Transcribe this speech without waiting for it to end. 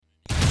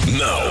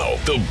Now,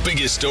 the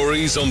biggest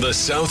stories on the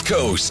South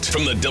Coast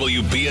from the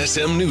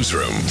WBSM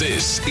Newsroom.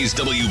 This is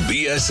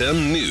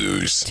WBSM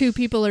News. 2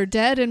 people are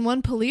dead and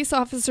 1 police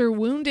officer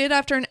wounded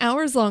after an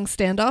hours-long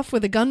standoff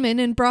with a gunman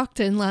in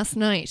Brockton last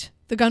night.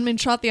 The gunman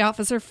shot the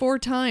officer 4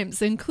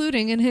 times,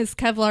 including in his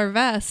Kevlar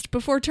vest,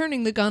 before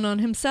turning the gun on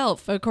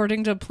himself,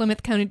 according to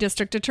Plymouth County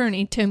District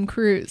Attorney Tim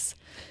Cruz.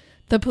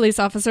 The police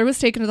officer was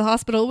taken to the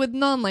hospital with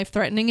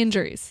non-life-threatening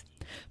injuries.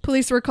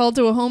 Police were called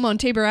to a home on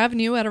Tabor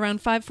Avenue at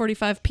around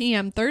 5:45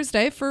 p.m.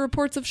 Thursday for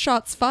reports of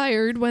shots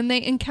fired when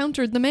they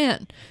encountered the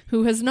man,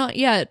 who has not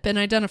yet been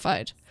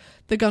identified.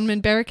 The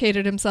gunman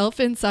barricaded himself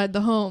inside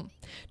the home.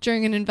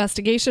 During an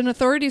investigation,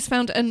 authorities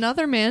found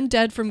another man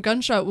dead from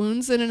gunshot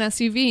wounds in an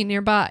SUV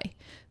nearby.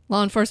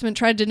 Law enforcement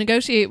tried to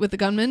negotiate with the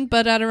gunman,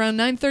 but at around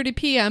 9:30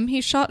 p.m.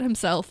 he shot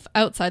himself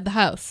outside the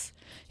house.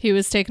 He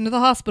was taken to the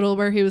hospital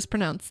where he was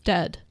pronounced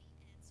dead.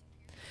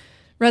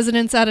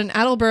 Residents at an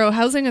Attleboro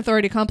Housing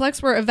Authority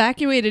complex were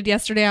evacuated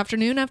yesterday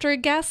afternoon after a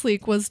gas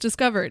leak was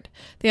discovered.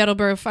 The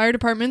Attleboro Fire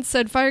Department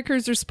said fire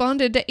crews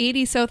responded to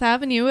 80 South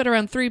Avenue at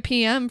around 3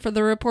 p.m. for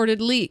the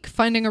reported leak,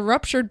 finding a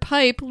ruptured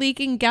pipe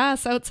leaking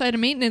gas outside a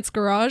maintenance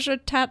garage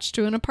attached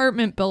to an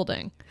apartment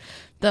building.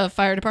 The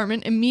fire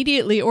department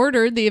immediately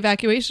ordered the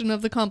evacuation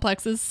of the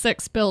complex's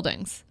 6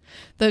 buildings.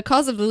 The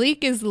cause of the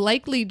leak is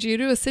likely due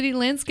to a city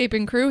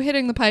landscaping crew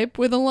hitting the pipe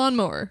with a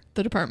lawnmower,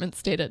 the department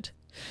stated.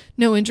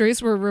 No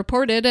injuries were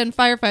reported, and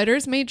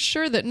firefighters made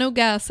sure that no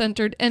gas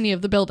entered any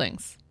of the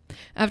buildings.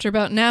 After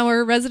about an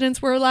hour,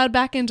 residents were allowed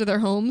back into their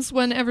homes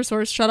when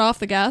Eversource shut off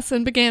the gas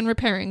and began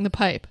repairing the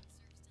pipe.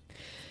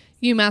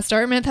 UMass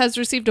Dartmouth has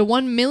received a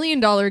 $1 million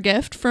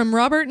gift from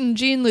Robert and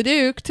Jean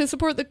Leduc to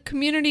support the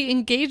community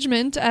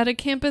engagement at a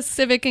campus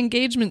civic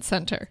engagement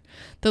center.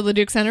 The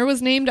Leduc Center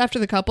was named after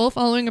the couple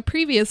following a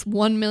previous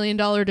 $1 million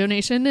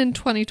donation in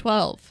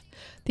 2012.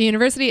 The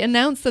university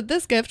announced that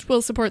this gift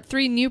will support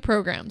 3 new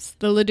programs: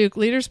 the Leduc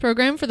Leaders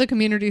Program for the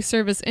community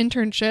service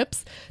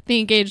internships, the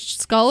Engaged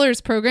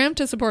Scholars Program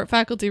to support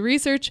faculty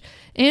research,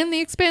 and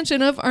the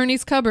expansion of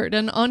Arnie's Cupboard,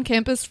 an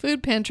on-campus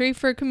food pantry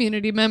for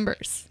community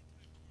members.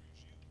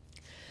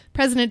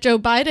 President Joe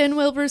Biden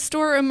will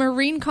restore a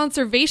marine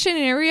conservation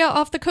area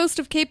off the coast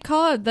of Cape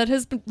Cod that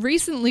has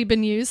recently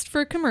been used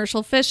for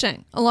commercial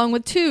fishing, along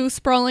with 2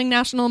 sprawling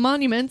national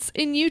monuments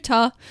in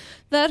Utah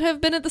that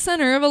have been at the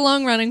center of a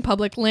long-running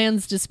public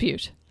lands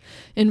dispute.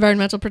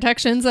 Environmental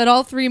protections at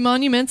all 3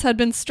 monuments had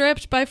been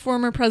stripped by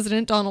former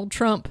President Donald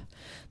Trump.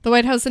 The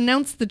White House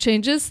announced the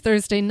changes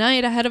Thursday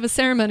night ahead of a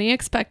ceremony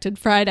expected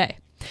Friday.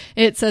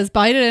 It says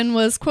Biden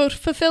was, quote,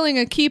 fulfilling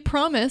a key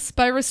promise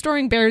by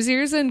restoring Bears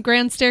Ears and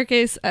Grand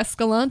Staircase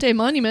Escalante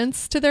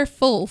monuments to their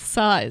full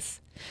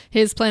size.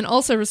 His plan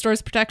also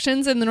restores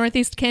protections in the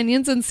Northeast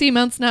Canyons and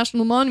Seamounts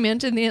National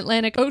Monument in the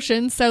Atlantic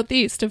Ocean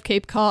southeast of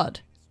Cape Cod.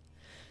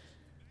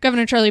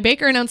 Governor Charlie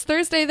Baker announced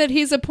Thursday that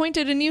he's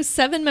appointed a new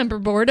 7-member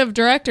board of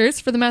directors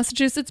for the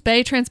Massachusetts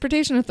Bay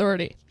Transportation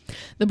Authority.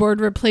 The board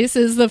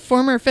replaces the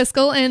former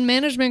Fiscal and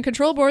Management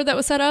Control Board that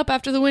was set up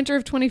after the winter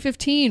of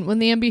 2015 when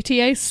the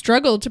MBTA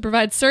struggled to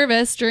provide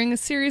service during a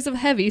series of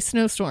heavy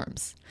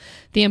snowstorms.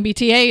 The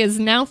MBTA is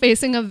now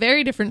facing a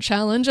very different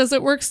challenge as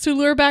it works to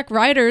lure back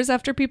riders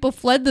after people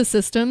fled the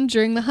system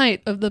during the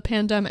height of the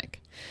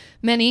pandemic.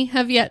 Many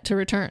have yet to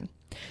return.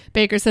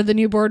 Baker said the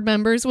new board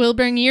members will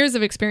bring years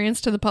of experience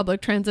to the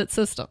public transit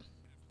system.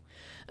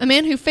 A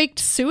man who faked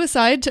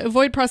suicide to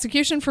avoid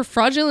prosecution for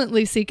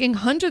fraudulently seeking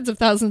hundreds of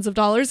thousands of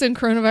dollars in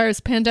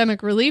coronavirus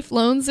pandemic relief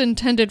loans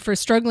intended for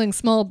struggling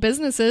small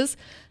businesses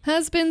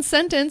has been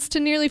sentenced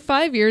to nearly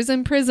 5 years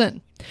in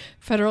prison.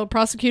 Federal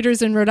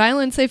prosecutors in Rhode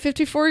Island say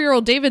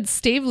 54-year-old David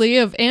Stavely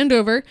of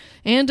Andover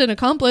and an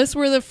accomplice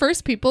were the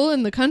first people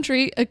in the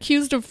country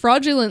accused of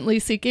fraudulently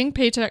seeking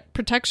Paycheck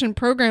Protection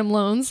Program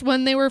loans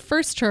when they were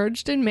first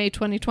charged in May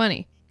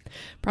 2020.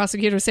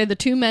 Prosecutors say the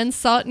 2 men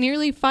sought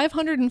nearly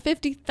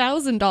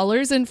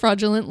 $550,000 in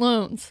fraudulent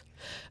loans.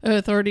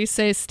 Authorities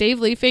say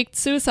Stavely faked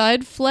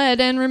suicide, fled,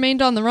 and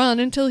remained on the run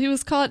until he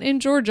was caught in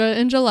Georgia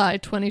in July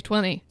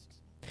 2020.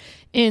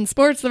 In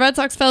sports, the Red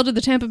Sox fell to the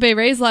Tampa Bay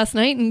Rays last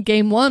night in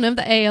Game 1 of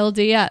the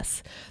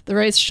ALDS. The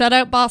Rays shut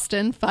out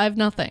Boston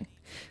 5-0.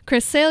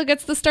 Chris Sale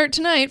gets the start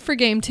tonight for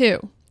Game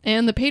 2,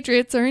 and the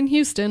Patriots are in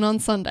Houston on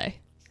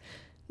Sunday.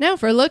 Now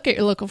for a look at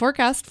your local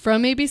forecast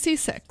from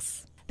ABC6.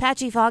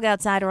 Patchy fog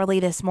outside early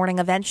this morning,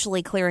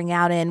 eventually clearing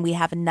out, and we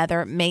have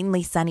another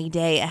mainly sunny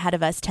day ahead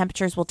of us.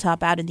 Temperatures will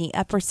top out in the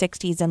upper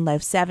 60s and low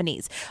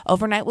 70s.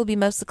 Overnight will be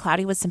mostly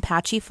cloudy with some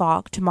patchy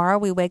fog. Tomorrow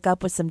we wake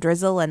up with some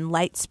drizzle and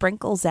light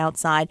sprinkles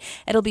outside.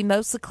 It'll be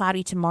mostly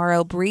cloudy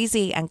tomorrow,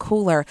 breezy and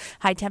cooler.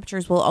 High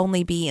temperatures will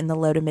only be in the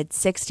low to mid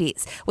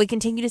 60s. We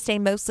continue to stay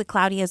mostly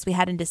cloudy as we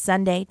head into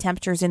Sunday.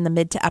 Temperatures in the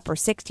mid to upper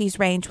 60s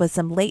range with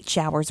some late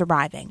showers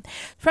arriving.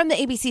 From the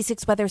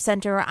ABC6 Weather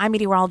Center, I'm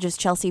meteorologist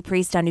Chelsea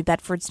Priest on New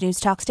Bedford's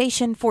News Talk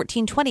Station,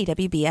 1420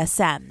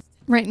 WBSM.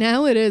 Right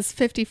now it is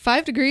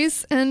 55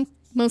 degrees and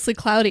mostly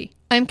cloudy.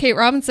 I'm Kate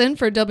Robinson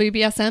for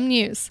WBSM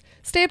News.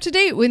 Stay up to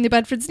date with New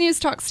Bedford's News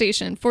Talk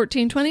Station,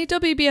 1420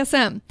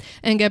 WBSM,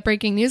 and get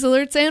breaking news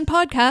alerts and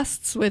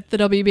podcasts with the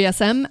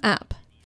WBSM app.